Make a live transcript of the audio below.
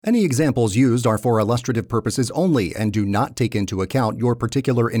Any examples used are for illustrative purposes only and do not take into account your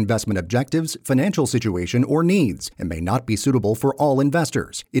particular investment objectives, financial situation, or needs, and may not be suitable for all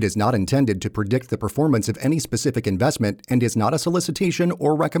investors. It is not intended to predict the performance of any specific investment and is not a solicitation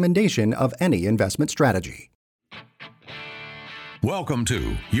or recommendation of any investment strategy. Welcome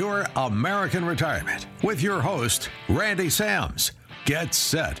to Your American Retirement with your host, Randy Sams. Get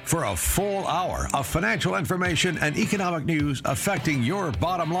set for a full hour of financial information and economic news affecting your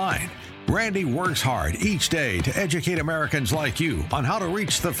bottom line. Randy works hard each day to educate Americans like you on how to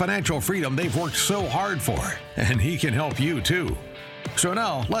reach the financial freedom they've worked so hard for, and he can help you too. So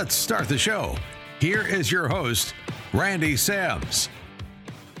now let's start the show. Here is your host, Randy Sams.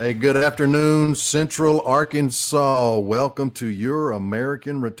 Hey, good afternoon, Central Arkansas. Welcome to Your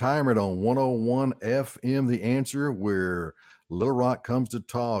American Retirement on 101 FM, The Answer, where Little Rock comes to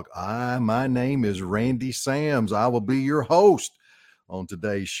talk. My name is Randy Sams. I will be your host on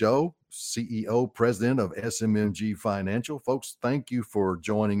today's show, CEO, President of SMMG Financial. Folks, thank you for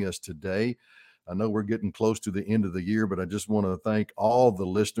joining us today. I know we're getting close to the end of the year, but I just want to thank all the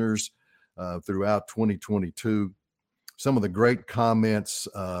listeners throughout 2022. Some of the great comments,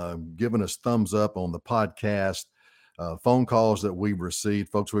 giving us thumbs up on the podcast, phone calls that we've received.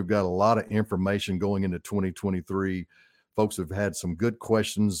 Folks, we've got a lot of information going into 2023. Folks have had some good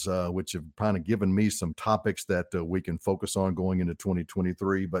questions, which have kind of given me some topics that we can focus on going into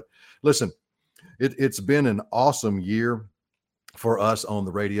 2023. But listen, it's been an awesome year for us on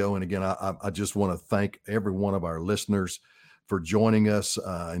the radio. And again, I just want to thank every one of our listeners for joining us.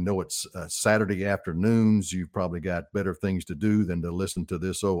 I know it's Saturday afternoons. You've probably got better things to do than to listen to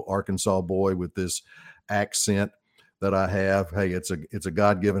this old Arkansas boy with this accent that I have. Hey, it's a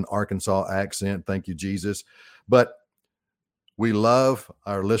God-given Arkansas accent. Thank you, Jesus. But we love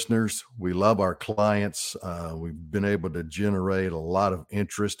our listeners. We love our clients. We've been able to generate a lot of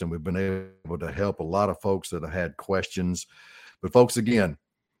interest, and we've been able to help a lot of folks that have had questions. But folks, again,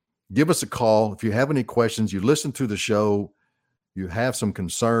 give us a call. If you have any questions, you listen to the show, you have some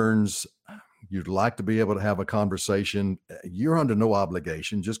concerns, you'd like to be able to have a conversation, you're under no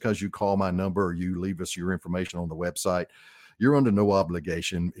obligation. Just because you call my number or you leave us your information on the website, you're under no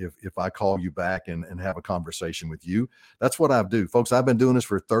obligation if I call you back and have a conversation with you. That's what I do. Folks, I've been doing this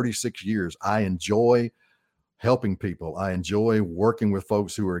for 36 years. I enjoy helping people. I enjoy working with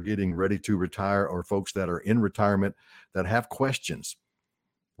folks who are getting ready to retire or folks that are in retirement that have questions.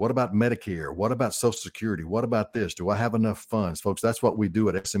 What about Medicare? What about Social Security? What about this? Do I have enough funds? Folks, that's what we do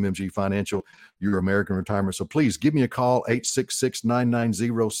at SMMG Financial, Your American Retirement. So please give me a call,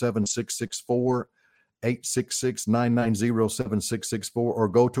 866-990-7664. 866-990-7664, or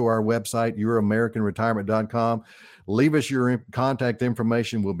go to our website, youramericanretirement.com. Leave us your contact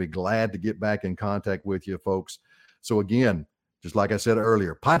information. We'll be glad to get back in contact with you, folks. So again, just like I said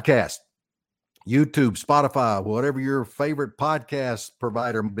earlier, podcast, YouTube, Spotify, whatever your favorite podcast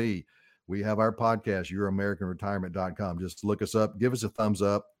provider be, we have our podcast, youramericanretirement.com. Just look us up, give us a thumbs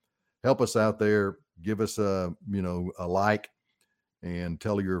up, help us out there, give us a like, and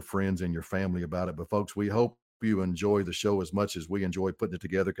tell your friends and your family about it. But folks, we hope you enjoy the show as much as we enjoy putting it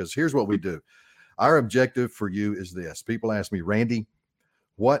together, because here's what we do. Our objective for you is this. People ask me, Randy,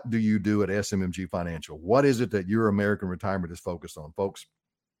 what do you do at SMMG Financial? What is it that Your American Retirement is focused on? Folks,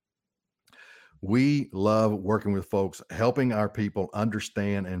 we love working with folks, helping our people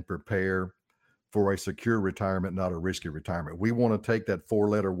understand and prepare for a secure retirement, not a risky retirement. We want to take that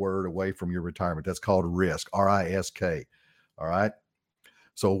four-letter word away from your retirement. That's called risk, R-I-S-K. All right.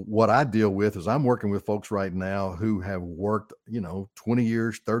 So what I deal with is I'm working with folks right now who have worked, 20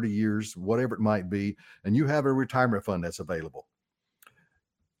 years, 30 years, whatever it might be, and you have a retirement fund that's available.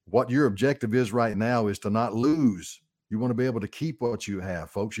 What your objective is right now is to not lose. You want to be able to keep what you have,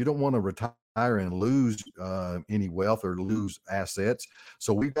 folks. You don't want to retire and lose any wealth or lose assets.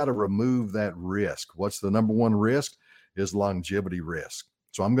 So we've got to remove that risk. What's the number one risk? Is longevity risk.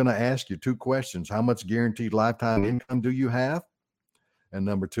 So I'm going to ask you two questions. How much guaranteed lifetime income do you have? And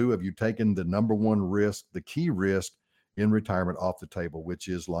number two, have you taken the number one risk, the key risk in retirement off the table, which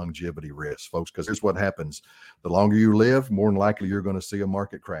is longevity risk, folks? Because here's what happens. The longer you live, more than likely you're going to see a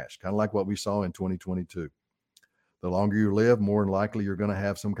market crash, kind of like what we saw in 2022. The longer you live, more than likely you're going to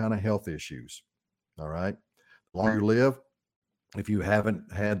have some kind of health issues. All right. The longer you live, if you haven't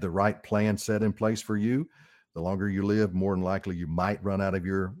had the right plan set in place for you, the longer you live, more than likely you might run out of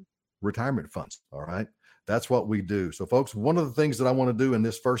your retirement funds. All right. That's what we do. So folks, one of the things that I want to do in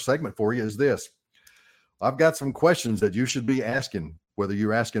this first segment for you is this. I've got some questions that you should be asking, whether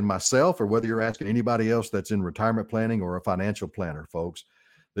you're asking myself or whether you're asking anybody else that's in retirement planning or a financial planner, folks.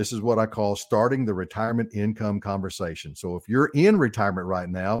 This is what I call starting the retirement income conversation. So if you're in retirement right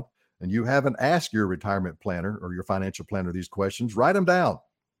now and you haven't asked your retirement planner or your financial planner these questions, write them down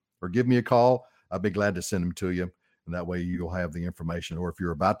or give me a call. I'd be glad to send them to you. And that way you'll have the information. Or if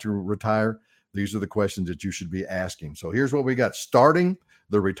you're about to retire, these are the questions that you should be asking. So here's what we got. Starting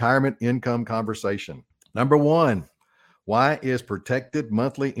the retirement income conversation. Number one, why is protected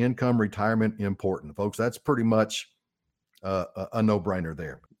monthly income retirement important? Folks, that's pretty much a no-brainer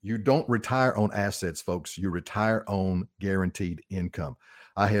there. You don't retire on assets, folks. You retire on guaranteed income.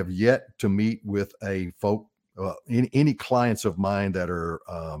 I have yet to meet with any clients of mine that are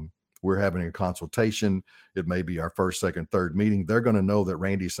we're having a consultation. It may be our first, second, third meeting. They're going to know that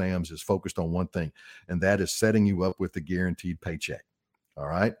Randy Sams is focused on one thing, and that is setting you up with the guaranteed paycheck. All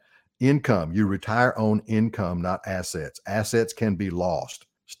right. Income. You retire on income, not assets. Assets can be lost.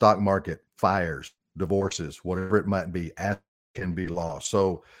 Stock market, fires, divorces, whatever it might be, assets can be lost.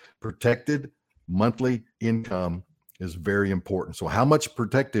 So protected monthly income is very important. So how much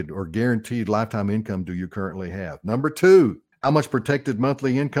protected or guaranteed lifetime income do you currently have? Number two, how much protected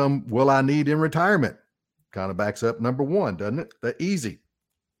monthly income will I need in retirement? Kind of backs up number one, doesn't it? That easy.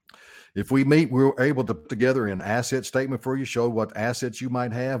 If we meet, we're able to put together an asset statement for you, show what assets you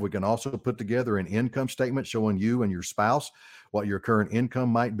might have. We can also put together an income statement showing you and your spouse what your current income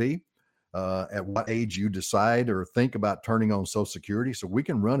might be, at what age you decide or think about turning on Social Security. So we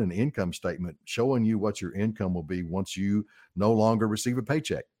can run an income statement showing you what your income will be once you no longer receive a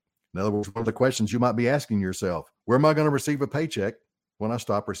paycheck. In other words, one of the questions you might be asking yourself, where am I going to receive a paycheck when I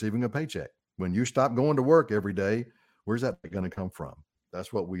stop receiving a paycheck? When you stop going to work every day, where's that going to come from?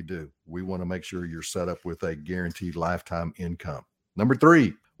 That's what we do. We want to make sure you're set up with a guaranteed lifetime income. Number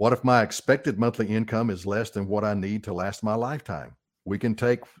three, what if my expected monthly income is less than what I need to last my lifetime? We can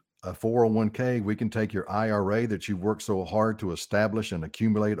take a 401k, we can take your IRA that you've worked so hard to establish and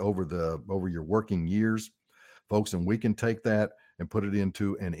accumulate over your working years, folks, and we can take that and put it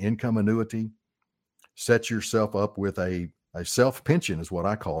into an income annuity. Set yourself up with a self pension is what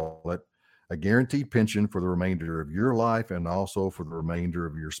I call it, a guaranteed pension for the remainder of your life and also for the remainder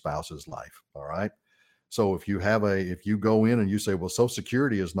of your spouse's life. All right. So if you go in and you say, well, Social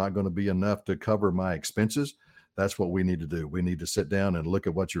Security is not going to be enough to cover my expenses, that's what we need to do. We need to sit down and look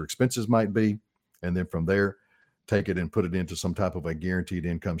at what your expenses might be. And then from there, take it and put it into some type of a guaranteed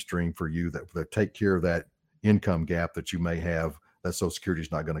income stream for you that take care of that income gap that you may have that Social Security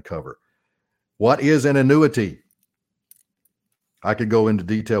is not going to cover. What is an annuity? I could go into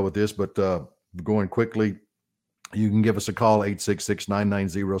detail with this, but going quickly, you can give us a call,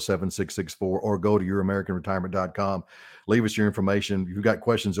 866-990-7664, or go to youramericanretirement.com. Leave us your information. If you've got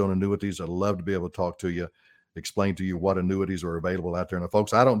questions on annuities, I'd love to be able to talk to you, explain to you what annuities are available out there. And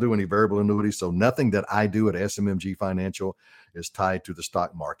folks, I don't do any variable annuities, so nothing that I do at SMMG Financial is tied to the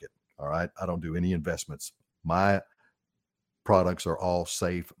stock market. All right. I don't do any investments. My products are all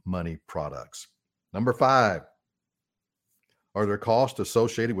safe money products. Number five, are there costs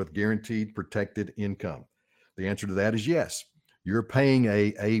associated with guaranteed protected income? The answer to that is yes. You're paying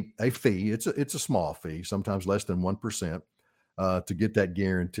a fee. It's a small fee, sometimes less than 1%, to get that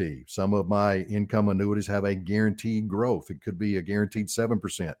guarantee. Some of my income annuities have a guaranteed growth. It could be a guaranteed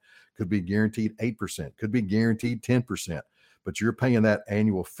 7%, could be guaranteed 8%, could be guaranteed 10%, but you're paying that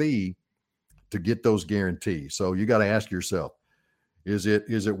annual fee to get those guarantees. So you got to ask yourself, is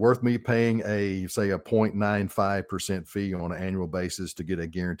it worth me paying a 0.95% fee on an annual basis to get a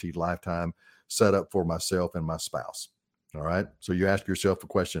guaranteed lifetime set up for myself and my spouse? All right. So you ask yourself a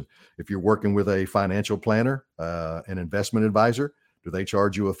question. If you're working with a financial planner, an investment advisor, do they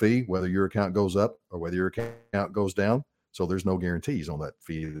charge you a fee whether your account goes up or whether your account goes down? So there's no guarantees on that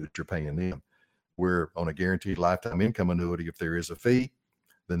fee that you're paying them. We're on a guaranteed lifetime income annuity. If there is a fee,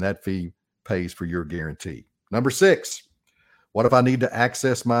 then that fee pays for your guarantee. Number six, what if I need to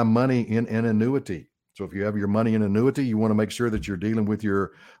access my money in an annuity? So if you have your money in annuity, you want to make sure that you're dealing with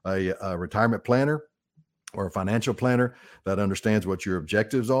a retirement planner or a financial planner that understands what your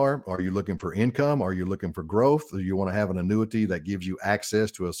objectives are. Are you looking for income? Are you looking for growth? Do you want to have an annuity that gives you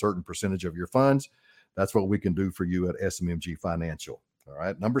access to a certain percentage of your funds? That's what we can do for you at SMMG Financial. All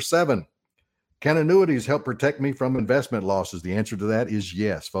right. Number seven, can annuities help protect me from investment losses? The answer to that is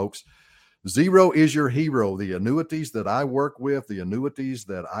yes, folks. Zero is your hero. The annuities that I work with, the annuities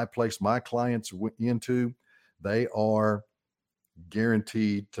that I place my clients into, they are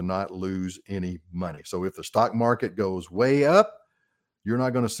guaranteed to not lose any money. So if the stock market goes way up, you're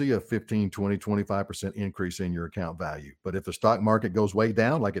not going to see a 15, 20, 25% increase in your account value. But if the stock market goes way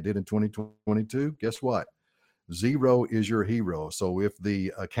down like it did in 2022, guess what? Zero is your hero. So if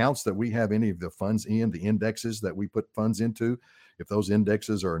the accounts that we have any of the funds in, the indexes that we put funds into, if those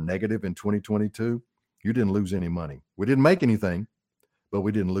indexes are negative in 2022, you didn't lose any money. We didn't make anything, but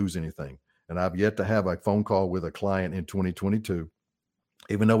we didn't lose anything. And I've yet to have a phone call with a client in 2022,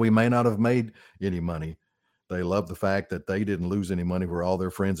 even though we may not have made any money. They love the fact that they didn't lose any money, where all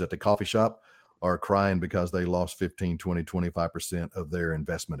their friends at the coffee shop are crying because they lost 15, 20, 25% of their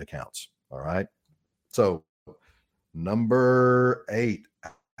investment accounts. All right. So number 8,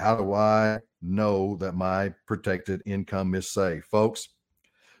 how do I know that my protected income is safe? Folks,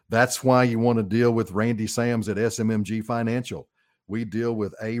 that's why you want to deal with Randy Sams at SMMG Financial. We deal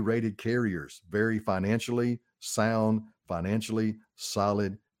with A-rated carriers, very financially sound, financially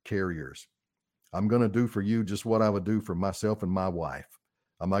solid carriers. I'm going to do for you just what I would do for myself and my wife.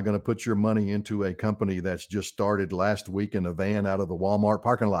 I'm not going to put your money into a company that's just started last week in a van out of the Walmart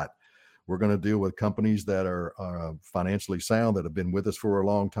parking lot. We're going to deal with companies that are financially sound, that have been with us for a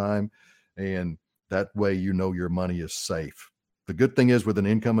long time. And that way, you know, your money is safe. The good thing is with an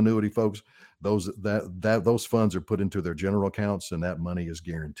income annuity, folks, those funds are put into their general accounts and that money is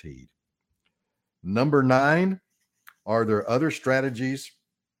guaranteed. Number 9, are there other strategies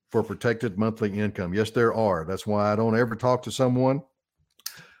for protected monthly income? Yes, there are. That's why I don't ever talk to someone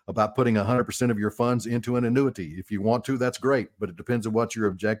about putting 100% of your funds into an annuity. If you want to, that's great, but it depends on what your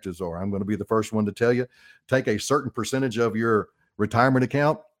objectives are. I'm going to be the first one to tell you, take a certain percentage of your retirement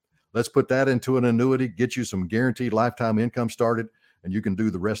account. Let's put that into an annuity, get you some guaranteed lifetime income started, and you can do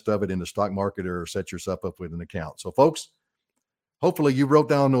the rest of it in the stock market or set yourself up with an account. So folks, hopefully you wrote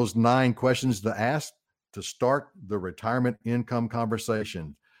down those 9 questions to ask to start the retirement income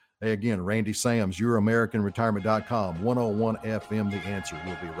conversation. Hey, again, Randy Sams, YourAmericanRetirement.com, 101 FM, The Answer.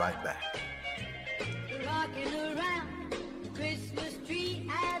 We'll be right back. Rocking around the Christmas tree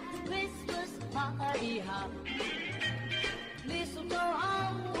at the Christmas party hop. Mistletoe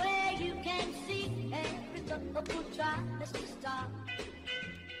hung where you can see every couple tries to stop.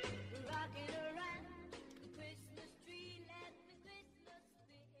 Rocking around the Christmas tree, let the Christmas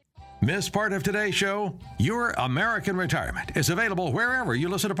be. Miss part of today's show? Your American Retirement is available wherever you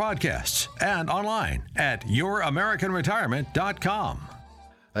listen to podcasts and online at YourAmericanRetirement.com.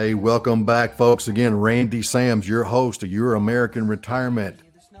 Hey, welcome back, folks. Again, Randy Sams, your host of Your American Retirement,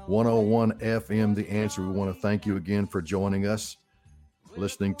 101 FM, The Answer. We want to thank you again for joining us,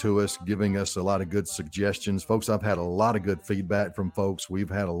 listening to us, giving us a lot of good suggestions. Folks, I've had a lot of good feedback from folks.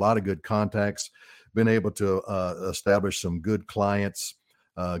 We've had a lot of good contacts, been able to establish some good clients,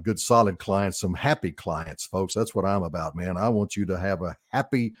 good solid clients, some happy clients, folks. That's what I'm about, man. I want you to have a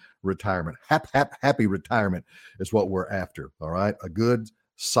happy retirement. Happy retirement is what we're after. All right. A good,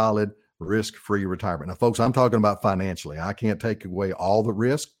 solid, risk-free retirement. Now, folks, I'm talking about financially. I can't take away all the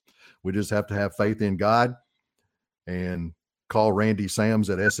risk. We just have to have faith in God and call Randy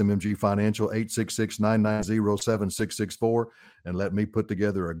Sams at SMMG Financial, 866-990-7664, and let me put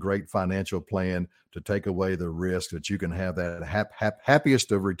together a great financial plan to take away the risk, that you can have that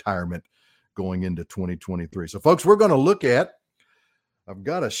happiest of retirement going into 2023. So, folks, we're going to look at, I've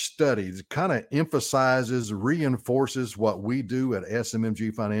got a study that kind of emphasizes, reinforces what we do at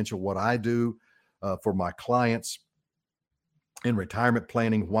SMMG Financial, what I do for my clients in retirement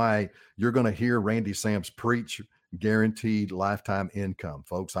planning, why you're going to hear Randy Sams preach guaranteed lifetime income.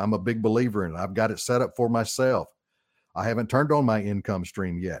 Folks, I'm a big believer in it. I've got it set up for myself. I haven't turned on my income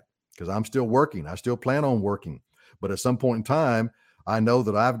stream yet because I'm still working. I still plan on working. But at some point in time, I know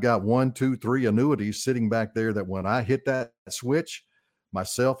that I've got 1, 2, 3 annuities sitting back there that when I hit that switch,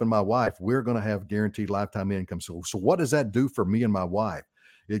 myself and my wife, we're going to have guaranteed lifetime income. So what does that do for me and my wife?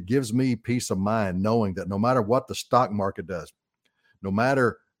 It gives me peace of mind knowing that no matter what the stock market does, no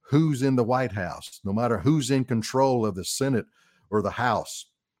matter who's in the White House, no matter who's in control of the Senate or the House,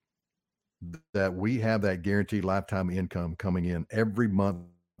 that we have that guaranteed lifetime income coming in every month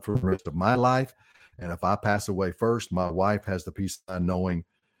for the rest of my life. And if I pass away first, my wife has the peace of mind knowing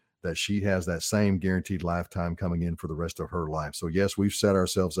that she has that same guaranteed lifetime coming in for the rest of her life. So yes, we've set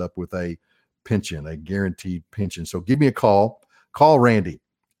ourselves up with a pension, a guaranteed pension. So give me a call. Call Randy,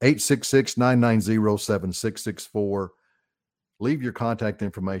 866-990-7664. Leave your contact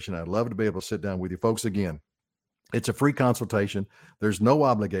information. I'd love to be able to sit down with you. Folks, again, it's a free consultation. There's no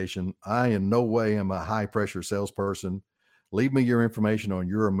obligation. I in no way am a high-pressure salesperson. Leave me your information on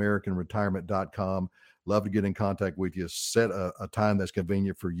YourAmericanRetirement.com. Love to get in contact with you. Set a time that's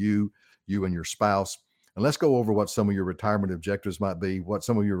convenient for you and your spouse. And let's go over what some of your retirement objectives might be, what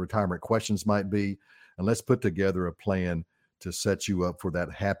some of your retirement questions might be, and let's put together a plan to set you up for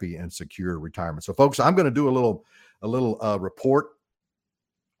that happy and secure retirement. So, folks, I'm going to do a little report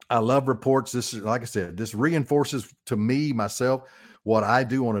I love reports. This is, like I said, this reinforces to me, myself, what I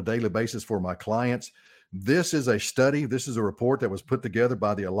do on a daily basis for my clients. This is a study. This is a report that was put together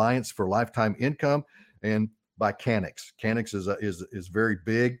by the Alliance for Lifetime Income and by Canix. Canix is very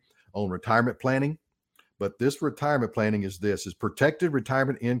big on retirement planning, but this retirement planning is protected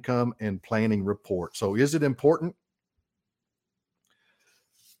retirement income and planning report. So is it important?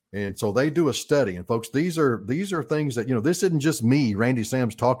 And so they do a study, and folks, these are things that, this isn't just me, Randy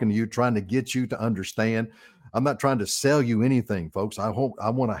Sams, talking to you, trying to get you to understand. I'm not trying to sell you anything, folks. I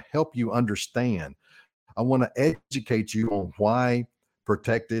want to help you understand. I want to educate you on why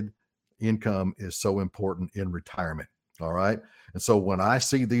protected income is so important in retirement. All right. And so when I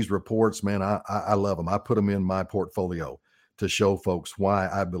see these reports, man, I love them. I put them in my portfolio to show folks why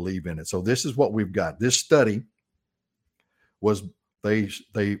I believe in it. So this is what we've got. This study was, they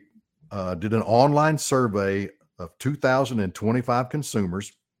did an online survey of 2,025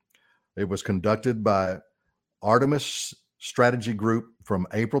 consumers. It was conducted by Artemis Strategy Group from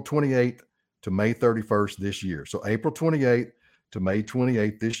April 28th to May 31st this year. So April 28th to May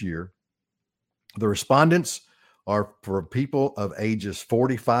 28th this year. The respondents are for people of ages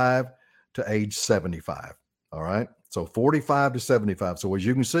 45 to age 75. All right. So 45 to 75. So as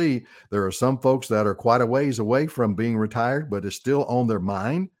you can see, there are some folks that are quite a ways away from being retired, but it's still on their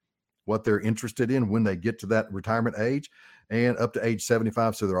mind what they're interested in when they get to that retirement age, and up to age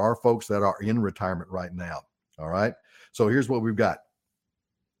 75. So there are folks that are in retirement right now. All right. So here's what we've got.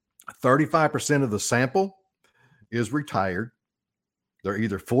 35% of the sample is retired. They're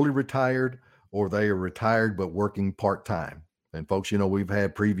either fully retired or they are retired but working part-time. And folks, we've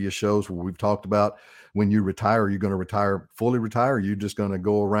had previous shows where we've talked about, when you retire, you're going to retire, fully retire. You're just going to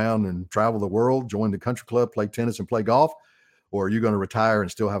go around and travel the world, join the country club, play tennis and play golf, or are you going to retire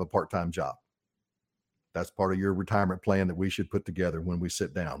and still have a part-time job? That's part of your retirement plan that we should put together when we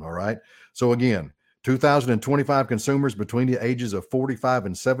sit down. All right. So again, 2,025 consumers between the ages of 45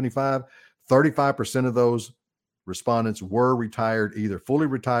 and 75, 35% of those respondents were retired, either fully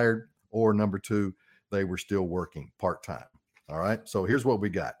retired or number two, they were still working part-time. All right. So here's what we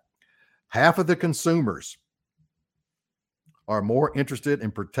got. Half of the consumers are more interested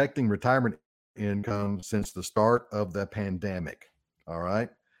in protecting retirement income since the start of the pandemic. All right.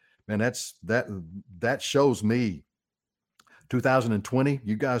 Man, that shows me 2020.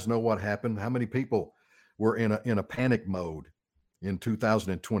 You guys know what happened. How many people were in a panic mode in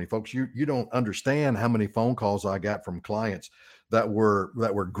 2020? Folks, you don't understand how many phone calls I got from clients that were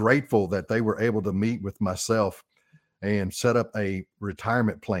grateful that they were able to meet with myself and set up a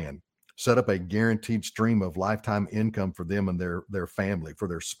retirement plan, set up a guaranteed stream of lifetime income for them and their family, for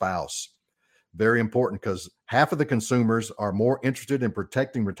their spouse. Very important, because half of the consumers are more interested in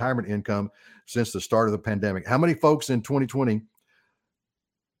protecting retirement income since the start of the pandemic. How many folks in 2020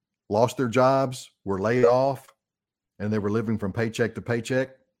 lost their jobs, were laid off, and they were living from paycheck to paycheck,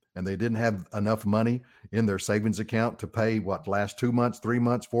 and they didn't have enough money in their savings account to pay last 2 months, 3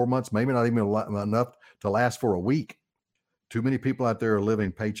 months, 4 months, maybe not even enough to last for a week. Too many people out there are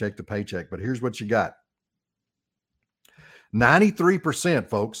living paycheck to paycheck. But here's what you got. 93%,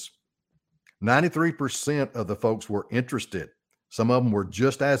 folks, 93% of the folks were interested. Some of them were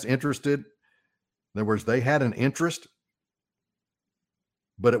just as interested. In other words, they had an interest,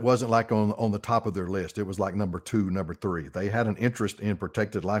 but it wasn't like on the top of their list. It was like number 2, number 3. They had an interest in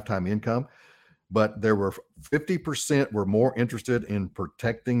protected lifetime income, but there were 50% were more interested in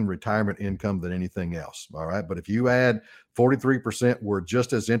protecting retirement income than anything else. All right. But if you add 43% were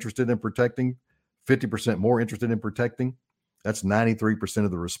just as interested in protecting, 50% more interested in protecting, that's 93%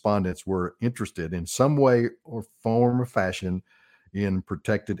 of the respondents were interested in some way or form or fashion in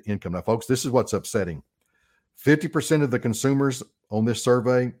protected income. Now, folks, this is what's upsetting. 50% of the consumers on this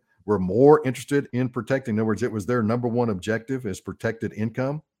survey were more interested in protecting. In other words, it was their number one objective is protected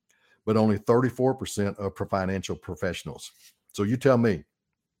income, but only 34% of financial professionals. So you tell me,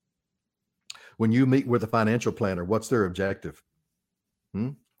 when you meet with a financial planner, what's their objective?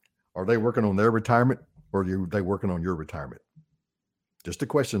 Are they working on their retirement, or are they working on your retirement? Just a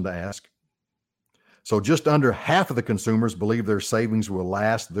question to ask. So just under half of the consumers believe their savings will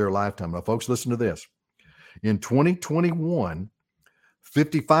last their lifetime. Now, folks, listen to this. In 2021,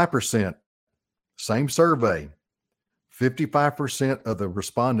 55%, same survey, 55% of the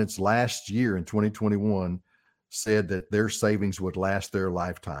respondents last year in 2021 said that their savings would last their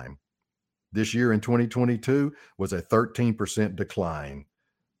lifetime. This year in 2022 was a 13% decline.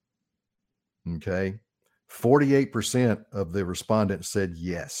 Okay. 48% of the respondents said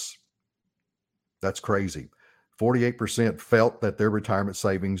yes. That's crazy. 48% felt that their retirement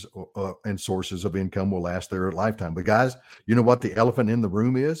savings and sources of income will last their lifetime. But guys, you know what the elephant in the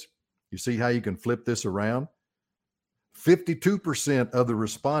room is? You see how you can flip this around? 52% of the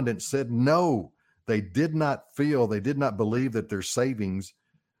respondents said no, they did not believe that their savings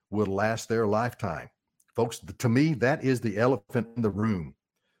would last their lifetime. Folks, to me, that is the elephant in the room.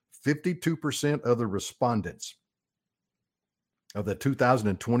 52% of the respondents of the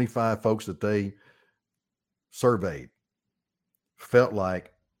 2025 folks that they surveyed felt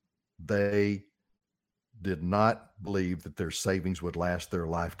like they did not believe that their savings would last their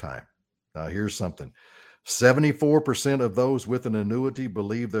lifetime. Now, here's something. 74% of those with an annuity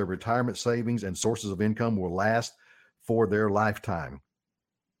believe their retirement savings and sources of income will last for their lifetime.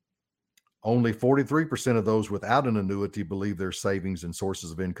 Only 43% of those without an annuity believe their savings and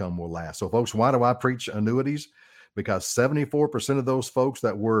sources of income will last. So, folks, why do I preach annuities? Because 74% of those folks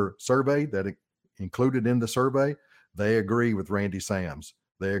that were surveyed, that included in the survey, they agree with Randy Sams.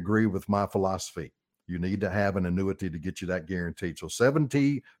 They agree with my philosophy. You need to have an annuity to get you that guaranteed. So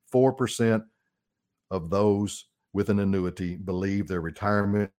 74% of those with an annuity believe their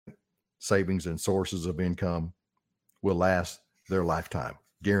retirement savings and sources of income will last their lifetime,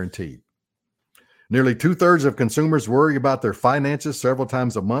 guaranteed. Nearly 2/3 of consumers worry about their finances several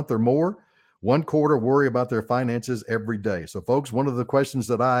times a month or more. 1/4 worry about their finances every day. So, folks, one of the questions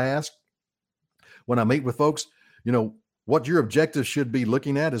that I ask when I meet with folks, what your objectives should be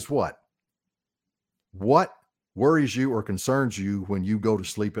looking at is what? What worries you or concerns you when you go to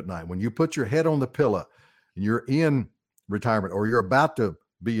sleep at night? When you put your head on the pillow and you're in retirement, or you're about to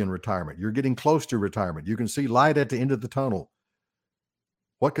be in retirement, you're getting close to retirement, you can see light at the end of the tunnel.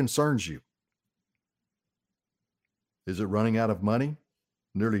 What concerns you? Is it running out of money?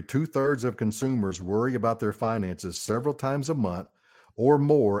 Nearly 2/3 of consumers worry about their finances several times a month or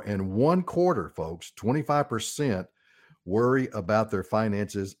more, and 1/4, folks, 25%, worry about their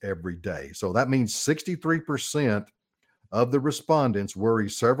finances every day. So that means 63% of the respondents worry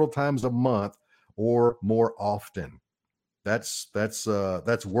several times a month or more often. That's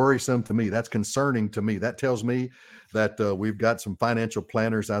worrisome to me. That's concerning to me. That tells me that we've got some financial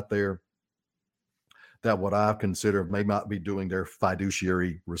planners out there that what I consider may not be doing their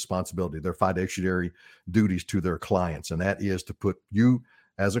fiduciary responsibility, their fiduciary duties to their clients. And that is to put you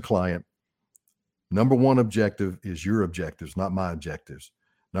as a client. Number one objective is your objectives, not my objectives.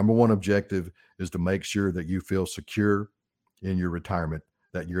 Number one objective is to make sure that you feel secure in your retirement,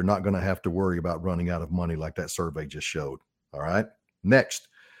 that you're not going to have to worry about running out of money like that survey just showed. All right. Next,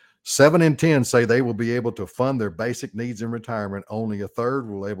 7 in 10 say they will be able to fund their basic needs in retirement. Only 1/3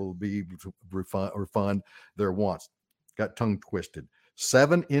 will be able to refund their wants. Got tongue twisted.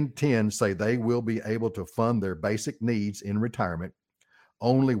 7 in 10 say they will be able to fund their basic needs in retirement.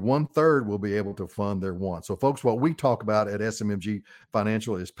 Only 1/3 will be able to fund their wants. So, folks, what we talk about at SMMG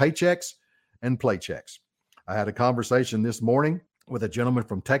Financial is paychecks and playchecks. I had a conversation this morning with a gentleman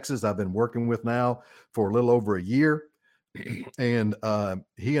from Texas I've been working with now for a little over a year. And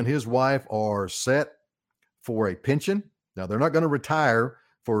he and his wife are set for a pension. Now, they're not going to retire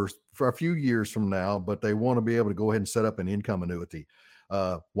for a few years from now, but they want to be able to go ahead and set up an income annuity.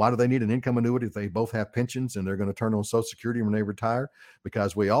 Why do they need an income annuity if they both have pensions and they're going to turn on Social Security when they retire?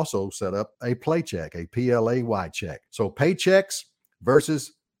 Because we also set up a play check, a PLAY check. So paychecks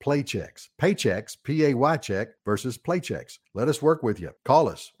versus play checks. Paychecks, PAY check versus play checks. Let us work with you. Call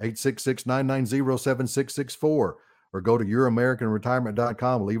us, 866-990-7664. Or go to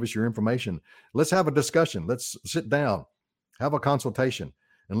youramericanretirement.com. Leave us your information. Let's have a discussion. Let's sit down, have a consultation,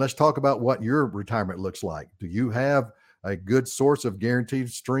 and let's talk about what your retirement looks like. Do you have a good source of guaranteed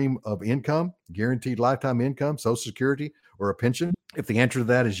stream of income, guaranteed lifetime income, Social Security, or a pension? If the answer to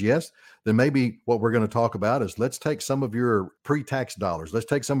that is yes, then maybe what we're going to talk about is let's take some of your pre-tax dollars. Let's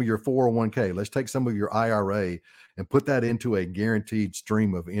take some of your 401k. Let's take some of your IRA and put that into a guaranteed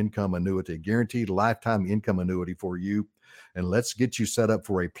stream of income annuity, guaranteed lifetime income annuity for you. And let's get you set up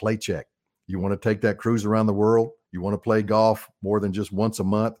for a play check. You want to take that cruise around the world? You want to play golf more than just once a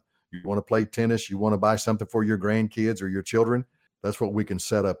month? You want to play tennis? You want to buy something for your grandkids or your children? That's what we can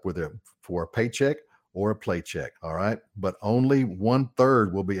set up with it for a paycheck or a play check. All right. But only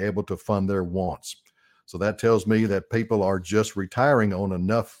 1/3 will be able to fund their wants. So that tells me that people are just retiring on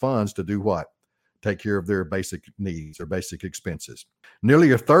enough funds to do what? Take care of their basic needs or basic expenses.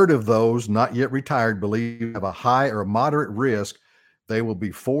 Nearly 1/3 of those not yet retired believe have a high or moderate risk they will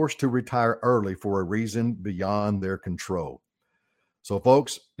be forced to retire early for a reason beyond their control. So,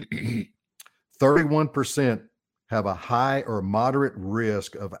 folks, 31% have a high or moderate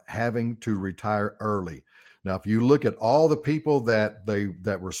risk of having to retire early. Now, if you look at all the people that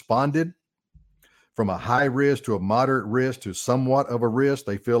responded, from a high risk to a moderate risk to somewhat of a risk.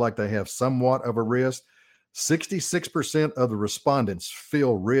 They feel like they have somewhat of a risk. 66% of the respondents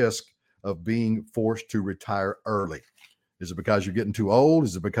feel risk of being forced to retire early. Is it because you're getting too old?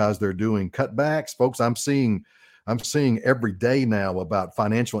 Is it because they're doing cutbacks? Folks, I'm seeing every day now about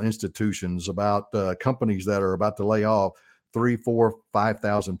financial institutions, about companies that are about to lay off 3, 4,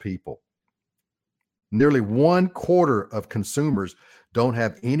 5,000 people. Nearly 1/4 of consumers don't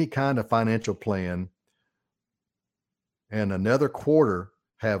have any kind of financial plan, and another quarter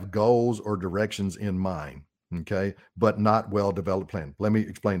have goals or directions in mind, okay, but not well-developed plan. Let me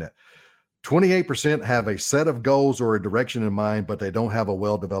explain that. 28% have a set of goals or a direction in mind, but they don't have a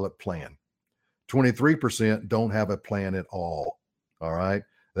well-developed plan. 23% don't have a plan at all. All right.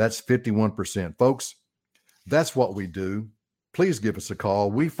 That's 51%. Folks, that's what we do. Please give us a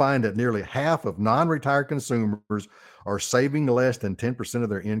call. We find that nearly half of non-retired consumers are saving less than 10% of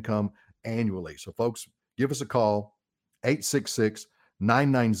their income annually. So, folks, give us a call,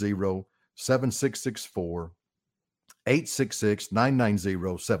 866-990-7664.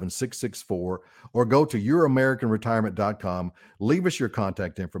 866-990-7664, or go to youramericanretirement.com. Leave us your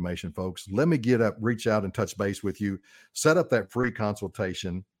contact information, folks. Let me reach out and touch base with you. Set up that free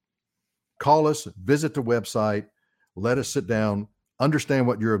consultation. Call us, visit the website, let us sit down, understand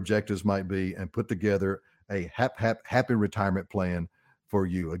what your objectives might be, and put together a happy retirement plan for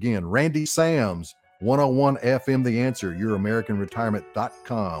you. Again, Randy Sams, 101 FM The Answer,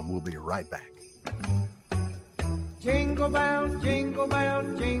 youramericanretirement.com. We'll be right back. Jingle bells, jingle rock.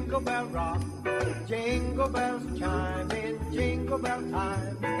 Jingle bells chime in jingle bell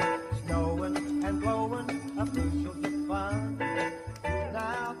time. Snowing and blowing a bushel of fun.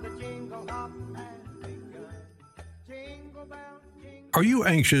 Now the jingle hop has begun. Jingle bells, jingle. Are you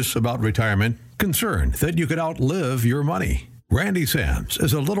anxious about retirement? Concerned that you could outlive your money? Randy Sams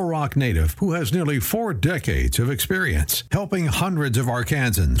is a Little Rock native who has nearly 4 decades of experience helping hundreds of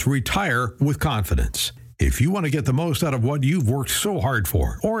Arkansans retire with confidence. If you want to get the most out of what you've worked so hard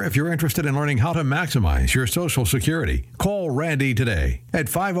for, or if you're interested in learning how to maximize your Social Security, call Randy today at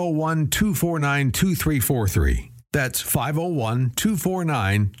 501-249-2343. That's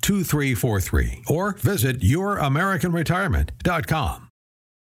 501-249-2343. Or visit youramericanretirement.com.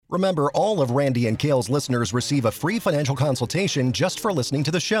 Remember, all of Randy and Kale's listeners receive a free financial consultation just for listening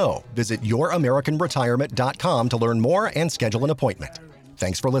to the show. Visit youramericanretirement.com to learn more and schedule an appointment.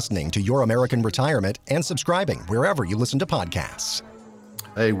 Thanks for listening to Your American Retirement and subscribing wherever you listen to podcasts.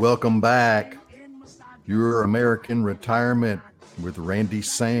 Hey, welcome back. Your American Retirement with Randy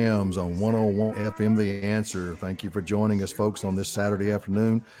Sams on 101 FM The Answer. Thank you for joining us, folks, on this Saturday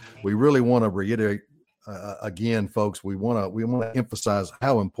afternoon. We really want to reiterate again, folks, we want to emphasize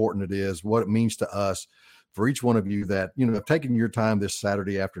how important it is, what it means to us, for each one of you that, have taken your time this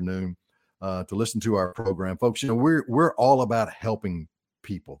Saturday afternoon to listen to our program. Folks, we're all about helping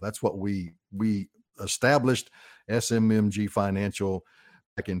people. That's what we established SMMG Financial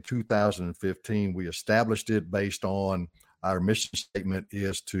back in 2015. We established it based on our mission statement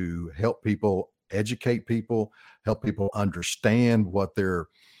is to help people, educate people, help people understand what their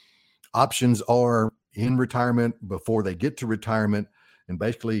options are in retirement before they get to retirement, and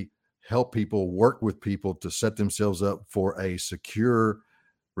basically help people, work with people to set themselves up for a secure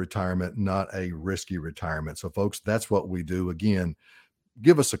retirement, not a risky retirement. So, folks, that's what we do. Again,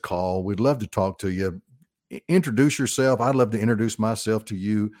 give us a call. We'd love to talk to you. Introduce yourself. I'd love to introduce myself to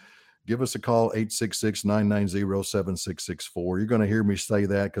you. Give us a call, 866-990-7664. You're going to hear me say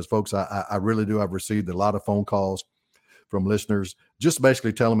that because, folks, I really do. I've received a lot of phone calls from listeners just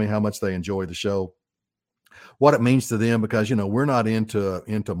basically telling me how much they enjoy the show, what it means to them, because, we're not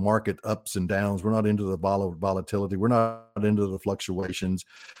into market ups and downs. We're not into the volatility. We're not into the fluctuations.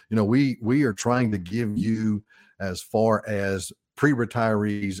 We are trying to give you, as far as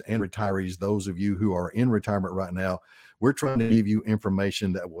pre-retirees and retirees, those of you who are in retirement right now, we're trying to give you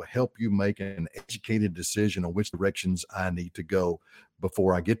information that will help you make an educated decision on which directions I need to go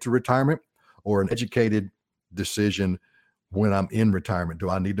before I get to retirement, or an educated decision when I'm in retirement. Do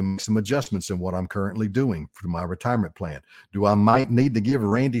I need to make some adjustments in what I'm currently doing for my retirement plan? Do I might need to give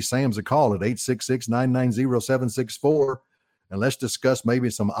Randy Sams a call at 866-990-7664, and let's discuss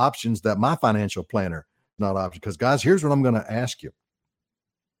maybe some options that my financial planner not option. Because, guys, here's what I'm going to ask you.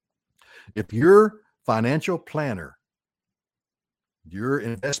 If your financial planner, your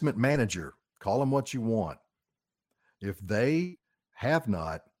investment manager, call them what you want, if they have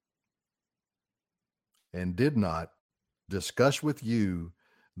not and did not discuss with you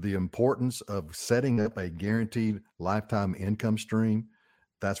the importance of setting up a guaranteed lifetime income stream,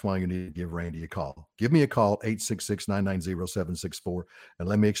 That's why you need to give Randy a call. Give me a call, 866-990-764, and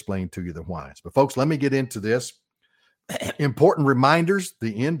let me explain to you the whys. But folks, let me get into this. Important reminders,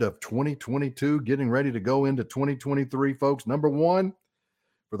 the end of 2022, getting ready to go into 2023, folks. Number one,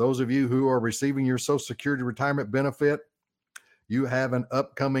 for those of you who are receiving your Social Security retirement benefit, you have an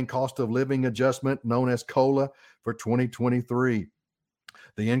upcoming cost of living adjustment known as COLA for 2023.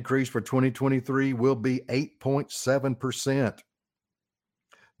 The increase for 2023 will be 8.7%.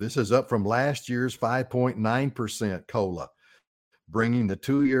 This is up from last year's 5.9% COLA, bringing the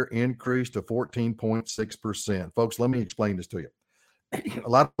 2-year increase to 14.6%. Folks, let me explain this to you. A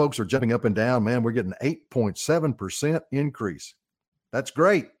lot of folks are jumping up and down. Man, we're getting 8.7% increase. That's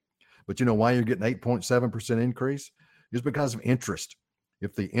great. But you know why you're getting 8.7% increase? Is because of interest.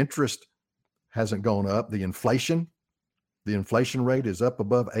 If the interest hasn't gone up, the inflation rate is up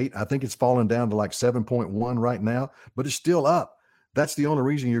above 8. I think it's fallen down to like 7.1 right now, but it's still up. That's the only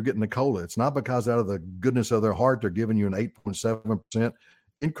reason you're getting the COLA. It's not because out of the goodness of their heart, they're giving you an 8.7%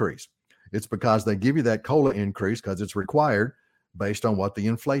 increase. It's because they give you that COLA increase because it's required based on what the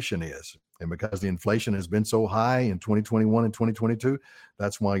inflation is. And because the inflation has been so high in 2021 and 2022,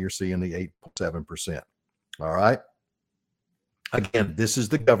 that's why you're seeing the 8.7%. All right. Again, this is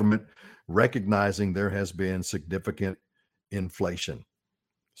the government recognizing there has been significant inflation.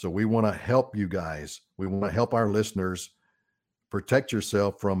 So we want to help you guys. We want to help our listeners protect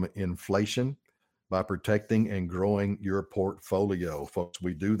yourself from inflation by protecting and growing your portfolio. Folks,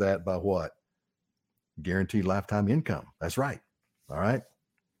 we do that by what? Guaranteed lifetime income. That's right. All right.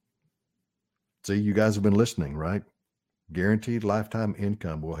 See, you guys have been listening, right? Guaranteed lifetime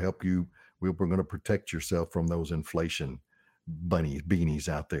income will help you. We're going to protect yourself from those inflation beanies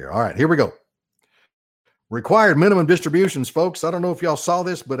out there. All right, here we go. Required minimum distributions, folks. I don't know if y'all saw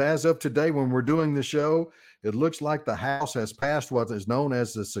this, but as of today, when we're doing the show, it looks like the House has passed what is known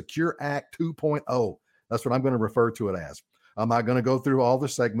as the Secure Act 2.0. That's what I'm going to refer to it as. I'm not going to go through all the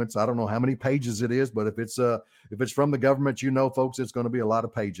segments. I don't know how many pages it is, but if it's from the government, you know, folks, it's going to be a lot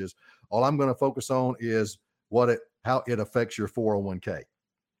of pages. All I'm going to focus on is how it affects your 401k.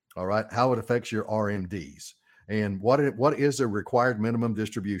 All right, how it affects your RMDs, and what is a required minimum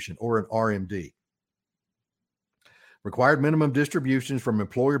distribution or an RMD. Required minimum distributions from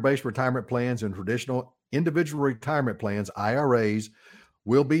employer-based retirement plans and traditional individual retirement plans, IRAs,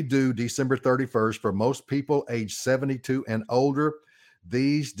 will be due December 31st for most people age 72 and older.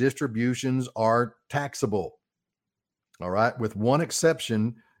 These distributions are taxable. All right. With one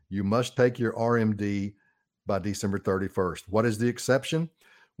exception, you must take your RMD by December 31st. What is the exception?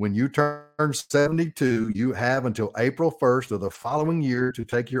 When you turn 72, you have until April 1st of the following year to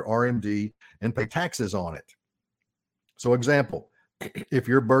take your RMD and pay taxes on it. So example, if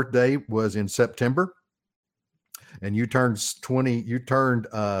your birthday was in September and you turned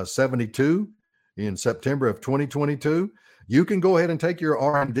 72 in September of 2022, you can go ahead and take your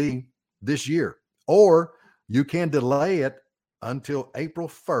RMD this year, or you can delay it until April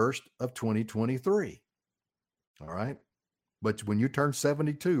 1st of 2023. All right. But when you turn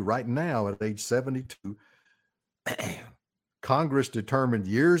 72 right now at age 72, Congress determined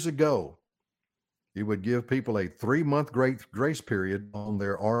years ago it would give people a 3-month grace period on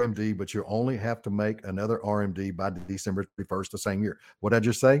their RMD, but you only have to make another RMD by December 31st the same year. What did I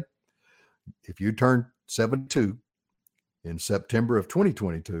just say? If you turn 72 in September of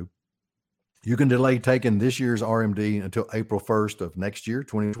 2022, you can delay taking this year's RMD until April 1st of next year,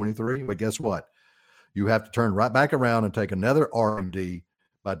 2023. But guess what? You have to turn right back around and take another RMD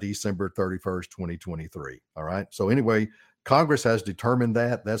by December 31st, 2023. All right. So anyway, Congress has determined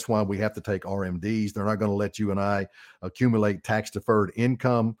that. That's why we have to take RMDs. They're not going to let you and I accumulate tax-deferred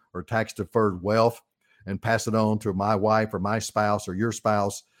income or tax-deferred wealth and pass it on to my wife or my spouse or your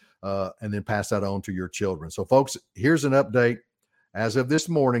spouse, and then pass that on to your children. So, folks, here's an update. As of this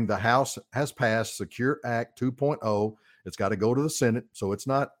morning, the House has passed Secure Act 2.0. It's got to go to the Senate, so it's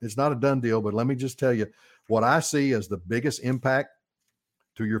not a done deal. But let me just tell you what I see as the biggest impact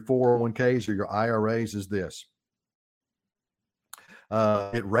to your 401ks or your IRAs is this.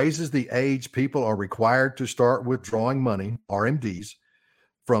 It raises the age people are required to start withdrawing money, RMDs,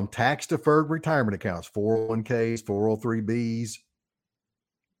 from tax-deferred retirement accounts, 401ks, 403bs,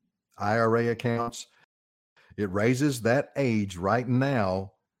 IRA accounts. It raises that age right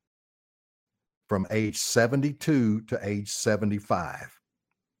now from age 72 to age 75.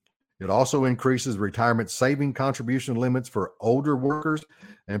 It also increases retirement saving contribution limits for older workers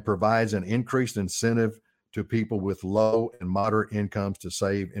and provides an increased incentive to people with low and moderate incomes to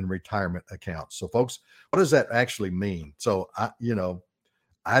save in retirement accounts. So, folks, what does that actually mean? So, I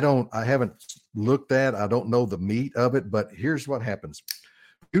haven't looked at, I don't know the meat of it, but here's what happens.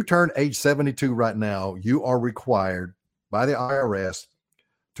 You turn age 72 right now, you are required by the IRS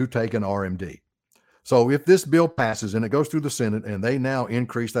to take an RMD. So if this bill passes and it goes through the Senate and they now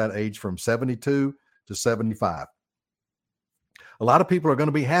increase that age from 72 to 75, a lot of people are going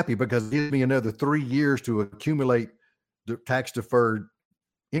to be happy because it gives me another 3 years to accumulate the tax deferred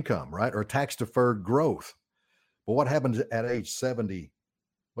income, right? Or tax deferred growth. But what happens at age 70?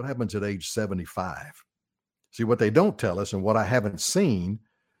 What happens at age 75? See, what they don't tell us and what I haven't seen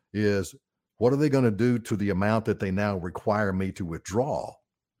is what are they going to do to the amount that they now require me to withdraw?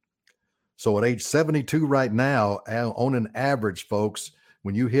 So at age 72 right now, on an average, folks,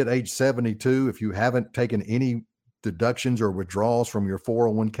 when you hit age 72, if you haven't taken any deductions or withdrawals from your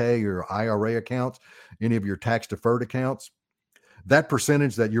 401k or IRA accounts, any of your tax deferred accounts, that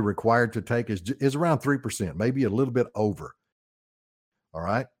percentage that you're required to take is around 3%, maybe a little bit over. All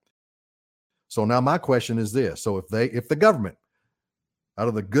right. So now my question is this. So if the government, out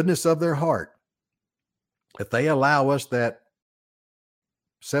of the goodness of their heart, if they allow us that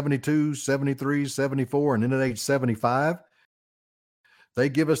 72, 73, 74, and then at age 75, they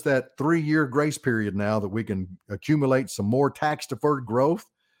give us that 3-year grace period now that we can accumulate some more tax deferred growth.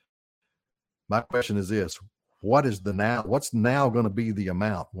 My question is this: what's now going to be the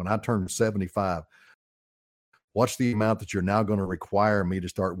amount when I turn 75? What's the amount that you're now going to require me to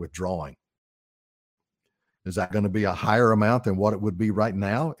start withdrawing? Is that going to be a higher amount than what it would be right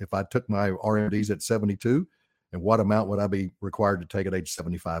now if I took my RMDs at 72? And what amount would I be required to take at age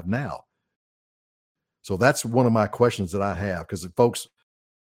 75 now? So that's one of my questions that I have, because folks,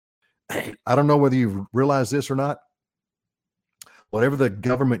 I don't know whether you realize this or not. Whatever the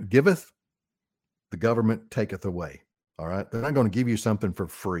government giveth, the government taketh away. All right. They're not going to give you something for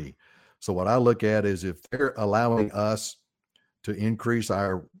free. So what I look at is if they're allowing us to increase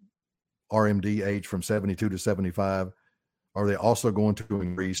our RMD age from 72 to 75, are they also going to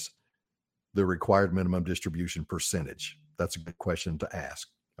increase the required minimum distribution percentage? That's a good question to ask.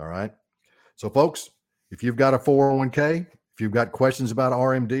 All right. So folks, if you've got a 401k, if you've got questions about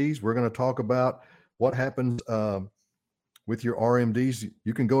RMDs, we're going to talk about what happens with your RMDs.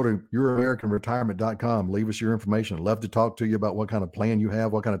 You can go to youramericanretirement.com. Leave us your information. I'd love to talk to you about what kind of plan you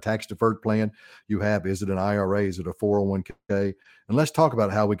have, what kind of tax deferred plan you have. Is it an IRA? Is it a 401k? And let's talk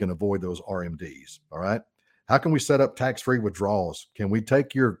about how we can avoid those RMDs. All right. How can we set up tax-free withdrawals? Can we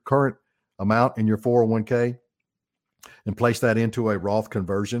take your current amount in your 401k and place that into a Roth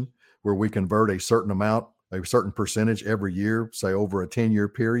conversion where we convert a certain amount, a certain percentage every year, say over a 10-year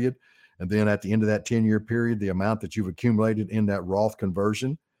period. And then at the end of that 10-year period, the amount that you've accumulated in that Roth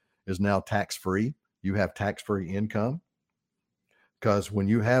conversion is now tax-free. You have tax-free income. Because when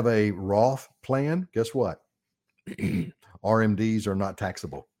you have a Roth plan, guess what? RMDs are not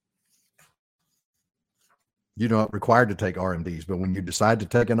taxable. You're not required to take RMDs, but when you decide to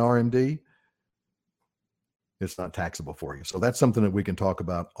take an RMD, it's not taxable for you. So that's something that we can talk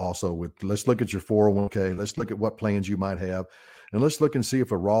about also with, let's look at your 401k. Let's look at what plans you might have. And let's look and see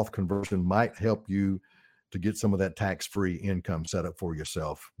if a Roth conversion might help you to get some of that tax-free income set up for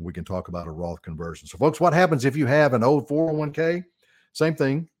yourself. We can talk about a Roth conversion. So folks, what happens if you have an old 401k? Same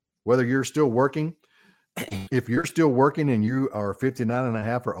thing, whether you're still working. If you're still working and you are 59 and a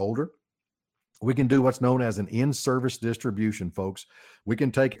half or older, we can do what's known as an in-service distribution, folks. We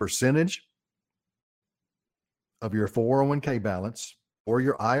can take a percentage of your 401k balance or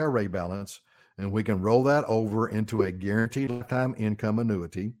your IRA balance, and we can roll that over into a guaranteed lifetime income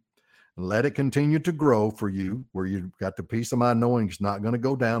annuity and let it continue to grow for you, where you've got the peace of mind knowing it's not going to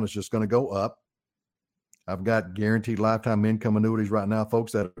go down, it's just going to go up. I've got guaranteed lifetime income annuities right now,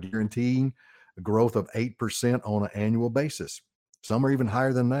 folks, that are guaranteeing a growth of 8% on an annual basis. Some are even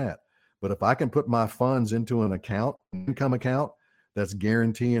higher than that. But if I can put my funds into an account, income account, that's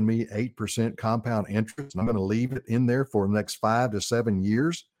guaranteeing me 8% compound interest, and I'm going to leave it in there for the next 5 to 7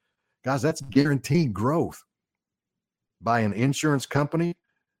 years, guys, that's guaranteed growth by an insurance company,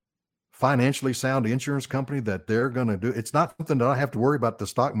 financially sound insurance company, that they're going to do. It's not something that I have to worry about the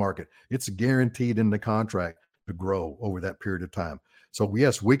stock market. It's guaranteed in the contract to grow over that period of time. So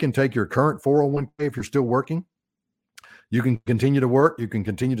yes, we can take your current 401k if you're still working. You can continue to work. You can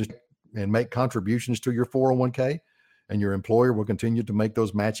continue to and make contributions to your 401k. And your employer will continue to make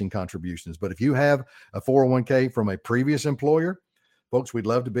those matching contributions. But if you have a 401k from a previous employer, folks, we'd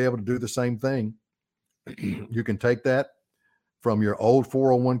love to be able to do the same thing. You can take that from your old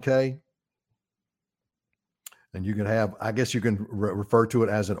 401k, and you can have, I guess you can refer to it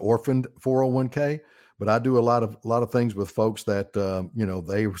as an orphaned 401k. But I do a lot of things with folks that,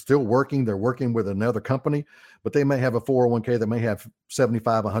 they're still working. They're working with another company, but they may have a 401k that may have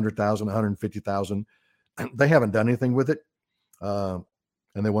 75, 100,000, 150,000. They haven't done anything with it.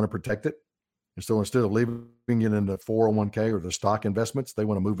 and they want to protect it. And so instead of leaving it in the 401k or the stock investments, they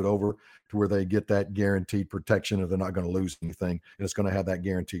want to move it over to where they get that guaranteed protection, or they're not going to lose anything, and it's going to have that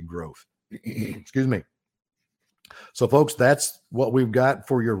guaranteed growth. Excuse me. So folks, that's what we've got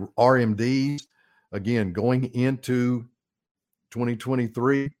for your RMDs. Again, going into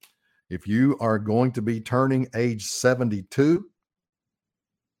 2023, if you are going to be turning age 72,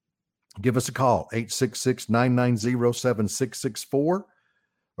 give us a call, 866-990-7664,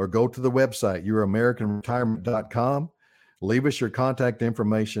 or go to the website, youramericanretirement.com. Leave us your contact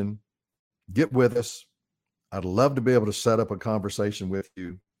information. Get with us. I'd love to be able to set up a conversation with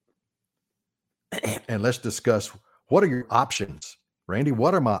you. And let's discuss, what are your options? Randy,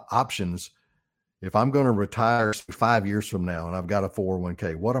 what are my options if I'm going to retire 5 years from now and I've got a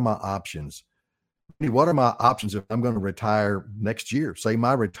 401k? What are my options? Randy, what are my options if I'm going to retire next year? Say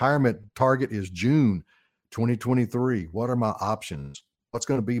my retirement target is June 2023. What are my options? What's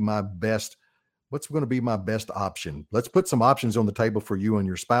going to be my best option? Let's put some options on the table for you and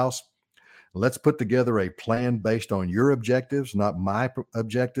your spouse. Let's put together a plan based on your objectives, not my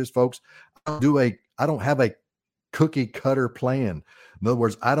objectives, folks. I don't have a cookie cutter plan. In other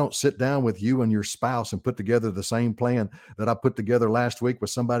words, I don't sit down with you and your spouse and put together the same plan that I put together last week with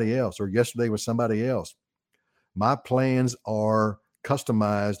somebody else or yesterday with somebody else. My plans are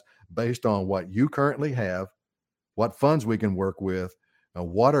customized based on what you currently have, what funds we can work with, and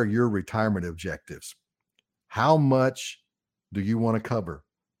what are your retirement objectives. How much do you want to cover?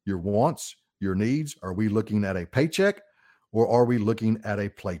 Your wants, your needs? Are we looking at a paycheck, or are we looking at a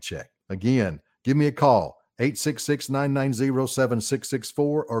playcheck? Again, give me a call, 866-990-7664,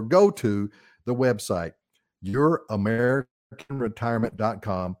 or go to the website,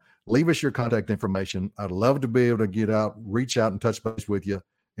 youramericanretirement.com. Leave us your contact information. I'd love to be able to reach out and touch base with you,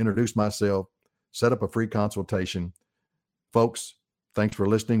 introduce myself, set up a free consultation. Folks, thanks for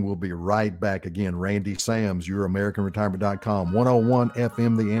listening. We'll be right back. Again, Randy Sams, youramericanretirement.com, 101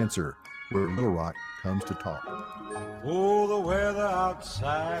 FM, The Answer, where Little Rock comes to talk. Oh, the weather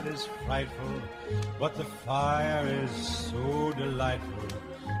outside is frightful, but the fire is so delightful.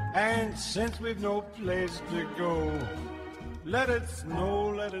 And since we've no place to go, let it snow,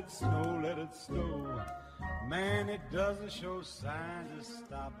 let it snow, let it snow. Man, it doesn't show signs of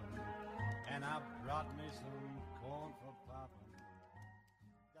stopping, and I brought me some corn for popping.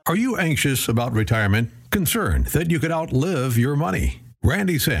 Are you anxious about retirement? Concerned that you could outlive your money?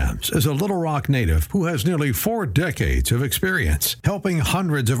 Randy Sams is a Little Rock native who has nearly 4 decades of experience helping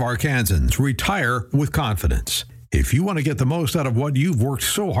hundreds of Arkansans retire with confidence. If you want to get the most out of what you've worked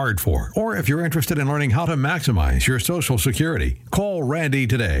so hard for, or if you're interested in learning how to maximize your Social Security, call Randy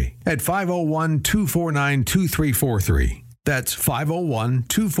today at 501-249-2343. That's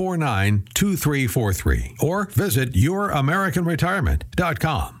 501-249-2343. Or visit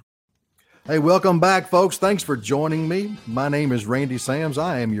youramericanretirement.com. Hey, welcome back, folks. Thanks for joining me. My name is Randy Sams.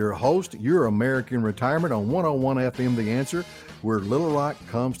 I am your host, Your American Retirement, on 101 FM, The Answer, where Little Rock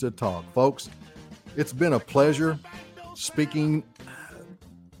comes to talk. Folks, it's been a pleasure speaking,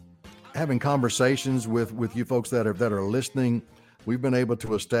 having conversations with you folks that are listening. We've been able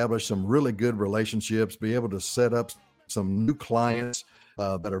to establish some really good relationships, be able to set up some new clients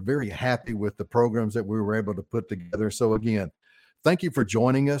that are very happy with the programs that we were able to put together. So again, thank you for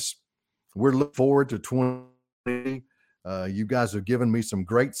joining us. We're looking forward to 2020. You guys have given me some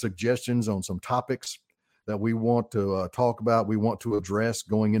great suggestions on some topics that we want to talk about, we want to address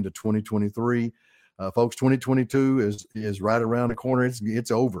going into 2023. Folks, 2022 is right around the corner.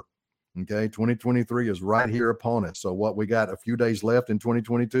 It's over. Okay, 2023 is right here upon us. So what we got a few days left in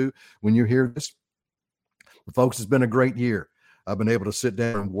 2022. When you hear this, folks, it's been a great year. I've been able to sit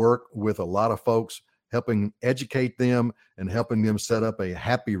down and work with a lot of folks, helping educate them and helping them set up a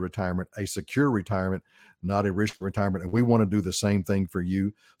happy retirement, a secure retirement, not a risk retirement. And we want to do the same thing for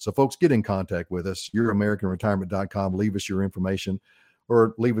you. So folks, get in contact with us, youramericanretirement.com. Leave us your information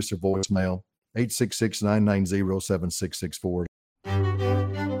or leave us your voicemail, 866-990-7664.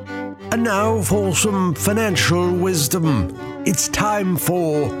 And now for some financial wisdom. It's time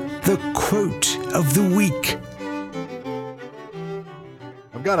for the quote of the week.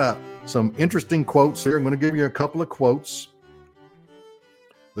 I've got some interesting quotes here. I'm going to give you a couple of quotes.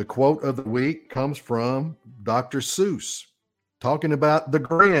 The quote of the week comes from Dr. Seuss, talking about the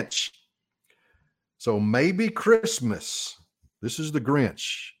Grinch. So maybe Christmas, this is the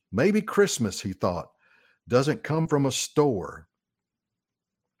Grinch. Maybe Christmas, he thought, doesn't come from a store.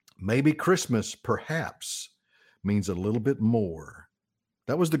 Maybe Christmas, perhaps, means a little bit more.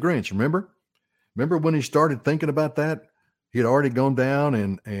 That was the Grinch, remember? Remember when he started thinking about that? He had already gone down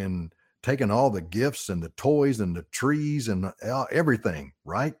and taken all the gifts and the toys and the trees and everything,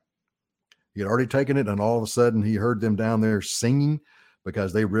 right? He had already taken it, and all of a sudden he heard them down there singing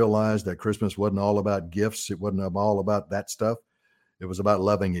because they realized that Christmas wasn't all about gifts. It wasn't all about that stuff. It was about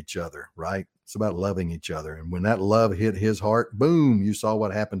loving each other, right? It's about loving each other. And when that love hit his heart, boom, you saw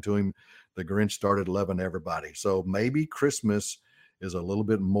what happened to him. The Grinch started loving everybody. So maybe Christmas is a little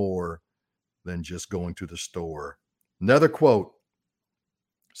bit more than just going to the store. Another quote.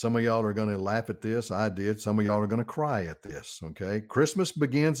 Some of y'all are going to laugh at this. I did. Some of y'all are going to cry at this. Okay. Christmas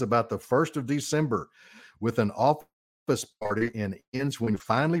begins about the 1st of December with an office party and ends when you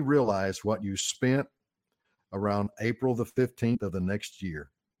finally realize what you spent around April the 15th of the next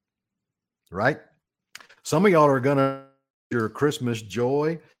year. Right? Some of y'all are going to your Christmas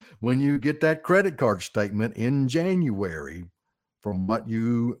joy when you get that credit card statement in January from what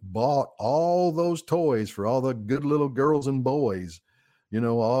you bought all those toys for all the good little girls and boys. You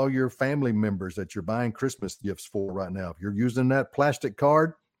know, all your family members that you're buying Christmas gifts for right now. If you're using that plastic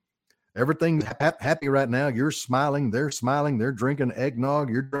card, everything's happy right now. You're smiling. They're drinking eggnog.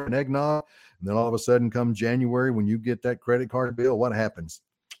 You're drinking eggnog. And then all of a sudden come January, when you get that credit card bill, what happens?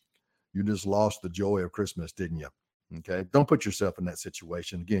 You just lost the joy of Christmas, didn't you? Okay. Don't put yourself in that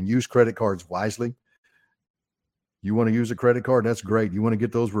situation. Again, use credit cards wisely. You want to use a credit card? That's great. You want to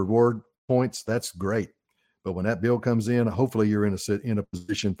get those reward points? That's great. But when that bill comes in, hopefully you're in a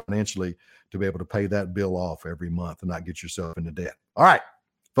position financially to be able to pay that bill off every month and not get yourself into debt. All right,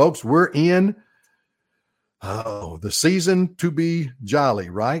 folks, we're in the season to be jolly,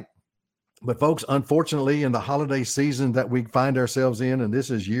 right? But folks, unfortunately, in the holiday season that we find ourselves in, and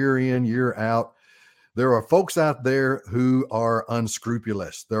this is year in, year out, there are folks out there who are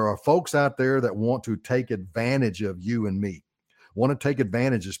unscrupulous. There are folks out there that want to take advantage of you and me. Want to take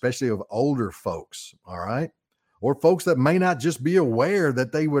advantage, especially of older folks, all right? Or folks that may not just be aware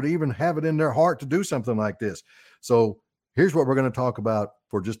that they would even have it in their heart to do something like this. So here's what we're going to talk about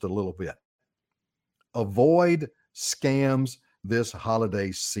for just a little bit. Avoid scams this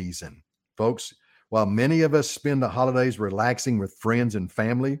holiday season. Folks, while many of us spend the holidays relaxing with friends and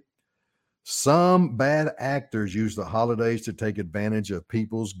family, some bad actors use the holidays to take advantage of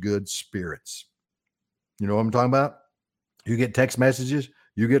people's good spirits. You know what I'm talking about? You get text messages,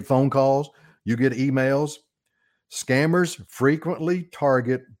 you get phone calls, you get emails. Scammers frequently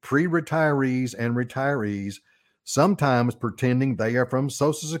target pre-retirees and retirees, sometimes pretending they are from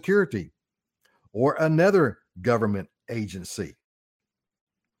Social Security or another government agency.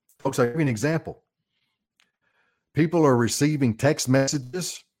 Folks, I'll give you an example. People are receiving text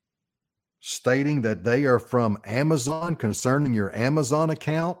messages stating that they are from Amazon concerning your Amazon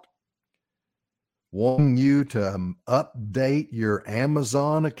account, wanting you to update your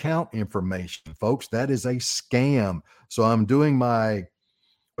Amazon account information. Folks, that is a scam. So I'm doing my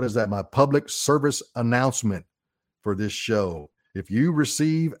public service announcement for this show. If you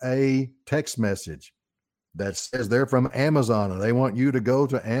receive a text message that says they're from Amazon and they want you to go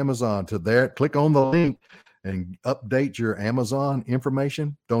to Amazon to there, click on the link and update your Amazon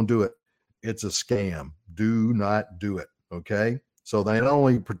information, don't do it. It's a scam. Do not do it. Okay. So they not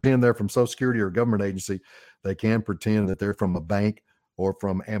only pretend they're from Social Security or a government agency, they can pretend that they're from a bank or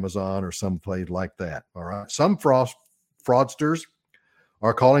from Amazon or someplace like that. All right. Some fraudsters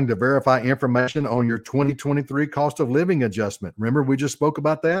are calling to verify information on your 2023 cost of living adjustment. Remember, we just spoke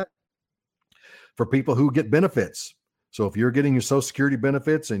about that for people who get benefits. So if you're getting your Social Security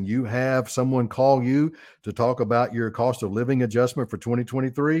benefits and you have someone call you to talk about your cost of living adjustment for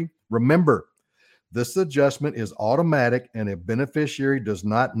 2023, remember, this adjustment is automatic and a beneficiary does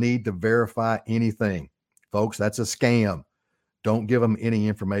not need to verify anything. Folks, that's a scam. Don't give them any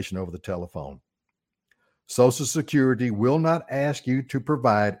information over the telephone. Social Security will not ask you to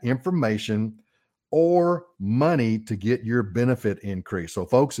provide information or money to get your benefit increase. So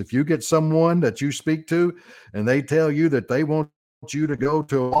folks, if you get someone that you speak to and they tell you that they want you to go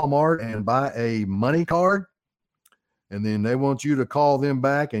to Walmart and buy a money card, and then they want you to call them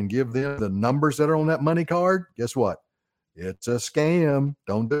back and give them the numbers that are on that money card, guess what? It's a scam.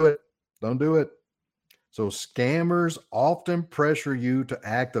 Don't do it. Don't do it. So scammers often pressure you to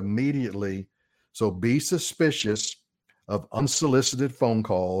act immediately. So be suspicious of unsolicited phone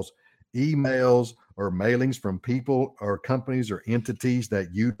calls, emails, or mailings from people or companies or entities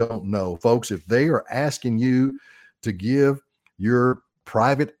that you don't know. Folks, if they are asking you to give your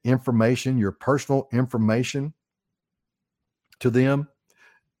private information, your personal information to them,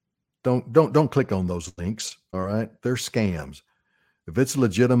 don't click on those links. All right. They're scams. If it's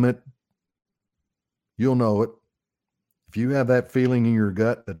legitimate, you'll know it. If you have that feeling in your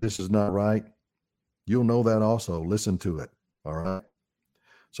gut that this is not right, you'll know that also. Listen to it. All right.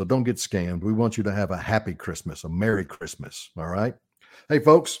 So don't get scammed. We want you to have a happy Christmas, a Merry Christmas. All right. Hey,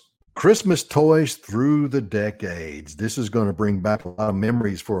 folks, Christmas toys through the decades. This is going to bring back a lot of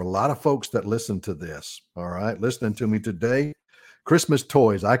memories for a lot of folks that listen to this. All right. Listening to me today. Christmas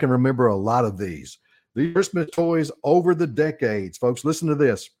toys. I can remember a lot of these. These Christmas toys over the decades. Folks, listen to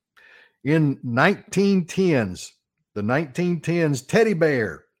this. In 1910s, the 1910s teddy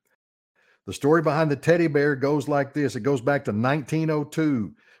bear. The story behind the teddy bear goes like this. It goes back to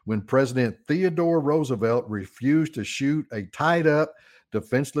 1902 when President Theodore Roosevelt refused to shoot a tied up,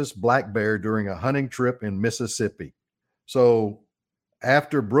 defenseless black bear during a hunting trip in Mississippi. So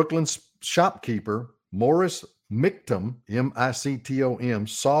after Brooklyn's shopkeeper, Morris Mictom, M-I-C-T-O-M,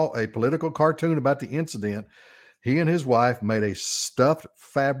 saw a political cartoon about the incident, he and his wife made a stuffed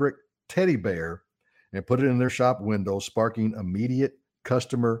fabric teddy bear and put it in their shop window, sparking immediate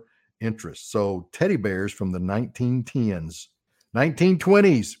customer interest. So teddy bears from the 1910s.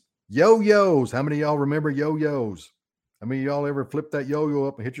 1920s, yo-yos. How many of y'all remember yo-yos? How many of y'all ever flipped that yo-yo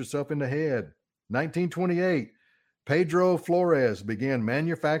up and hit yourself in the head? 1928, Pedro Flores began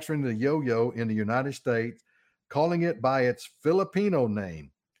manufacturing the yo-yo in the United States, calling it by its Filipino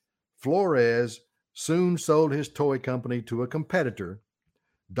name. Flores soon sold his toy company to a competitor,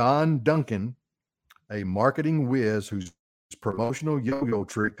 Don Duncan, a marketing whiz whose promotional yo-yo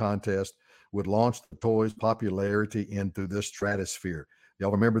trick contest would launch the toy's popularity into the stratosphere.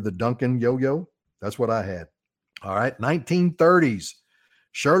 Y'all remember the Duncan yo-yo? That's what I had. All right, 1930s,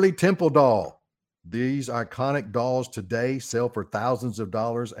 Shirley Temple doll. These iconic dolls today sell for thousands of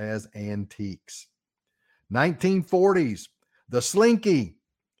dollars as antiques. 1940s, the Slinky.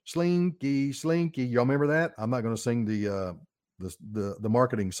 Slinky, Slinky. Y'all remember that? I'm not going to sing the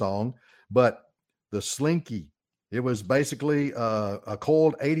marketing song, but the Slinky. It was basically a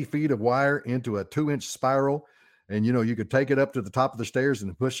coiled 80 feet of wire into a 2-inch spiral. And, you know, you could take it up to the top of the stairs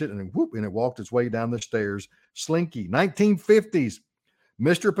and push it and whoop, and it walked its way down the stairs. Slinky. 1950s,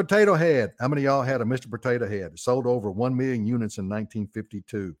 Mr. Potato Head. How many of y'all had a Mr. Potato Head? It sold over 1 million units in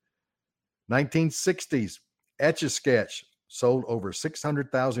 1952. 1960s, Etch-a-Sketch. Sold over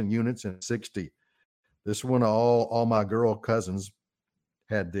 600,000 units in 60. This one, all my girl cousins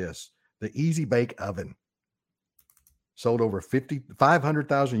had this. The Easy Bake Oven. Sold over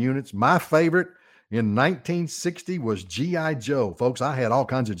 500,000 units. My favorite in 1960 was G.I. Joe. Folks, I had all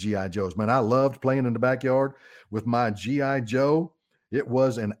kinds of G.I. Joes. Man, I loved playing in the backyard with my G.I. Joe. It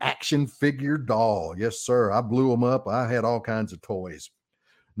was an action figure doll. Yes, sir. I blew them up. I had all kinds of toys.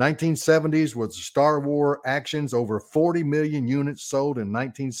 1970s was Star Wars actions. Over 40 million units sold in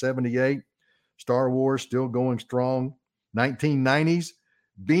 1978. Star Wars still going strong. 1990s,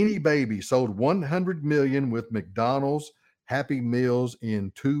 Beanie Baby sold 100 million with McDonald's Happy Meals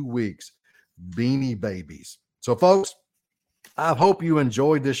in 2 weeks. Beanie Babies. So, folks, I hope you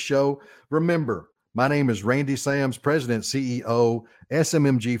enjoyed this show. Remember, my name is Randy Sams, President, CEO,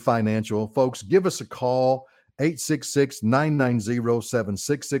 SMMG Financial. Folks, give us a call,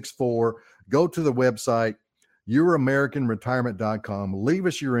 866-990-7664. Go to the website, youramericanretirement.com. Leave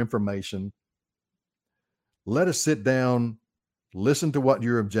us your information. Let us sit down, listen to what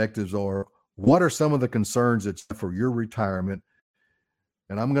your objectives are. What are some of the concerns that's for your retirement?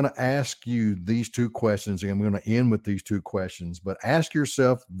 And I'm going to ask you these 2 questions, and I'm going to end with these 2 questions. But ask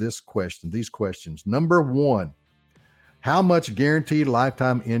yourself these questions. Number 1, how much guaranteed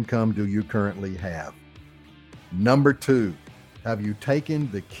lifetime income do you currently have? Number 2, have you taken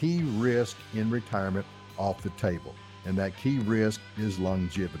the key risk in retirement off the table? And that key risk is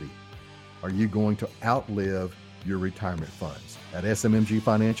longevity. Are you going to outlive your retirement funds? At SMMG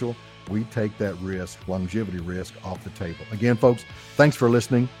Financial, we take that risk, longevity risk, off the table. Again, folks, thanks for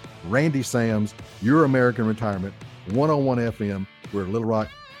listening. Randy Sams, Your American Retirement, 101 FM, where Little Rock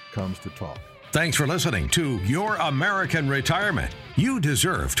comes to talk. Thanks for listening to Your American Retirement. You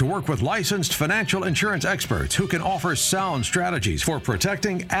deserve to work with licensed financial insurance experts who can offer sound strategies for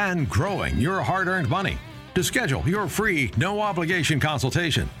protecting and growing your hard-earned money. To schedule your free, no-obligation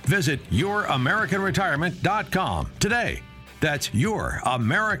consultation, visit youramericanretirement.com today. That's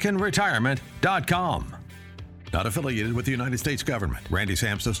youramericanretirement.com. Not affiliated with the United States government. Randy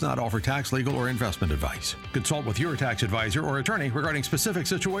Sams does not offer tax, legal, or investment advice. Consult with your tax advisor or attorney regarding specific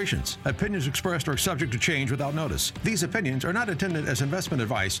situations. Opinions expressed are subject to change without notice. These opinions are not intended as investment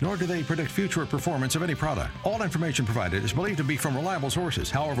advice, nor do they predict future performance of any product. All information provided is believed to be from reliable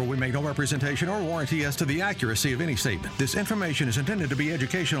sources. However, we make no representation or warranty as to the accuracy of any statement. This information is intended to be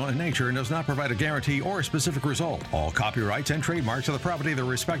educational in nature and does not provide a guarantee or a specific result. All copyrights and trademarks are the property of their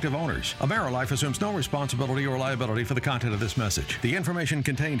respective owners. AmeriLife assumes no responsibility or liability for the content of this message. The information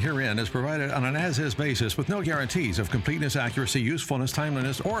contained herein is provided on an as-is basis with no guarantees of completeness, accuracy, usefulness,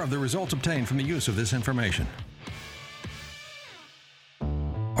 timeliness, or of the results obtained from the use of this information.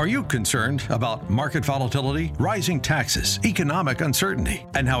 Are you concerned about market volatility, rising taxes, economic uncertainty,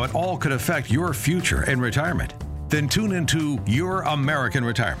 and how it all could affect your future in retirement? Then tune into Your American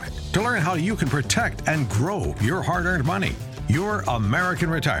Retirement to learn how you can protect and grow your hard-earned money. Your American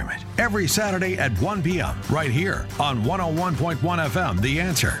Retirement, every Saturday at 1 p.m. right here on 101.1 FM, The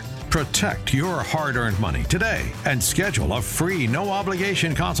Answer. Protect your hard-earned money today and schedule a free,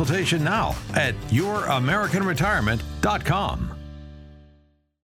 no-obligation consultation now at youramericanretirement.com.